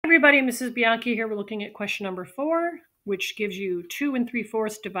everybody, Mrs. Bianchi here. We're looking at question number 4, which gives you 2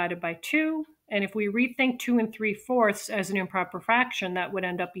 3/4 divided by 2. And if we rethink 2 3/4 as an improper fraction, that would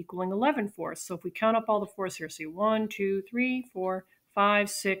end up equaling 11/4. So if we count up all the fourths here, see 1, 2, 3, 4, 5,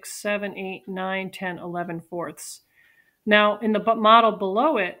 6, 7, 8, 9, 10, 11/4. Now, in the model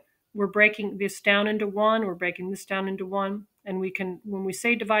below it, we're breaking this down into 1, we're breaking this down into 1, and we can, when we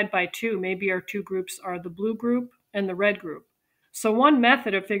say divide by 2, maybe our two groups are the blue group and the red group. So one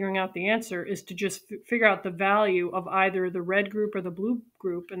method of figuring out the answer is to just figure out the value of either the red group or the blue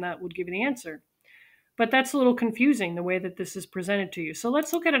group, and that would give you the answer. But that's a little confusing, the way that this is presented to you. So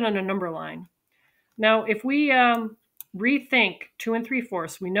let's look at it on a number line. Now, if we rethink 2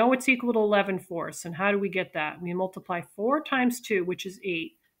 3/4, we know it's equal to 11/4. And how do we get that? We multiply 4 times 2, which is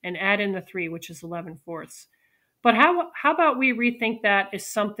 8, and add in the 3, which is 11/4. But how about we rethink that as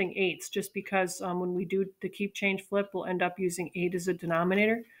something eighths, just because when we do the keep change flip, we'll end up using 8 as a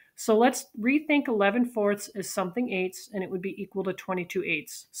denominator. So let's rethink 11/4 as something eighths, and it would be equal to 22/8.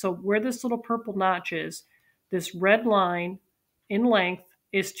 So where this little purple notch is, this red line in length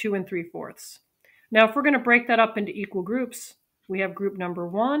is 2 3/4. Now, if we're going to break that up into equal groups, we have group number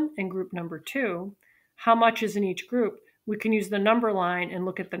 1 and group number 2. How much is in each group? We can use the number line and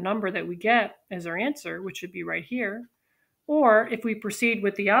look at the number that we get as our answer, which would be right here. Or if we proceed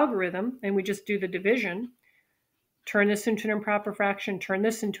with the algorithm and we just do the division, turn this into an improper fraction, turn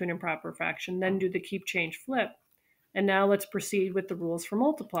this into an improper fraction, then do the keep change flip. And now let's proceed with the rules for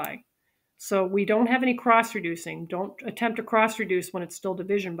multiply. So we don't have any cross reducing. Don't attempt to cross reduce when it's still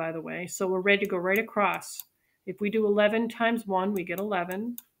division, by the way. So we're ready to go right across. If we do 11 times 1, we get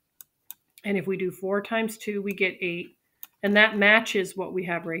 11. And if we do 4 times 2, we get 8. And that matches what we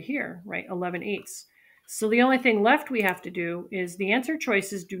have right here, right? 11/8. So the only thing left we have to do is the answer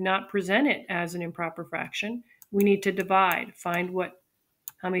choices do not present it as an improper fraction. We need to divide, find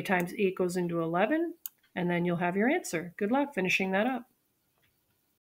how many times 8 goes into 11, and then you'll have your answer. Good luck finishing that up.